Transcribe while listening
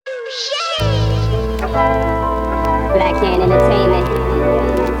Black Hand Entertainment,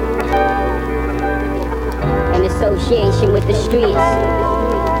 in association with the streets,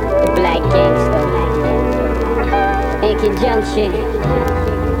 Theblackgangsta, in conjunction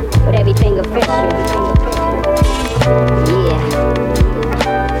with everything official. Yeah,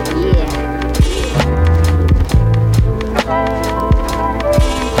 yeah.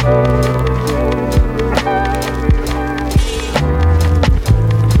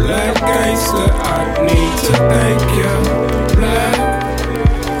 Black gangsta, I need to thank you.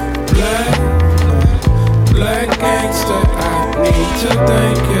 Black gangsta, I need to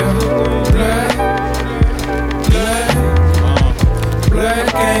thank you. Black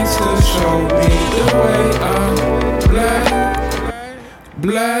gangsta, show me the way up.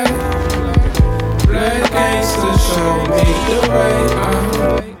 Black gangsta, show me the way up.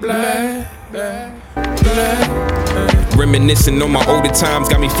 Reminiscing on my older times,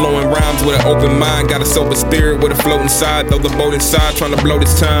 got me flowing rhymes with an open mind. Got a sober spirit with a floating side. Throw the boat inside, trying to blow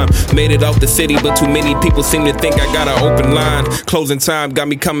this time. Made it off the city, but too many people seem to think I got an open line. Closing time got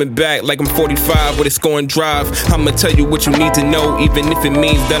me coming back like I'm 45 with a scoring drive. I'ma tell you what you need to know, even if it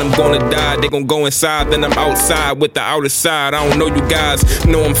means that I'm gonna die. They gon' go inside, then I'm outside with the outer side. I don't know you guys,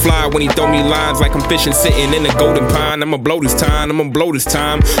 know I'm fly when he throw me lines like I'm fishing sitting in a golden pine. I'ma blow this time,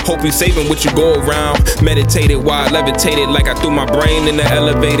 Hope you saving what you go around. Meditated while I levitated like I threw my brain in the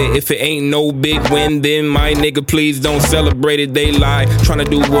elevator. If it ain't no big win, then my nigga, please don't celebrate it. They lie, tryna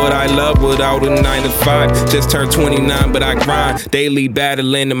do what I love without a 9 to 5. Just turned 29, but I grind daily,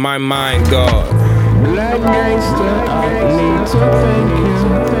 battling in my mind, God. Black gangsta, I need to thank you.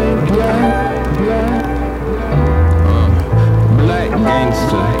 Black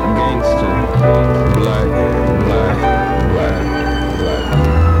gangsta, black.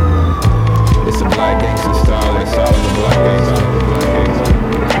 It's a black gangsta style, that's all the black gangsta.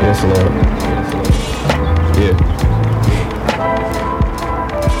 Yes, Lord. Yeah.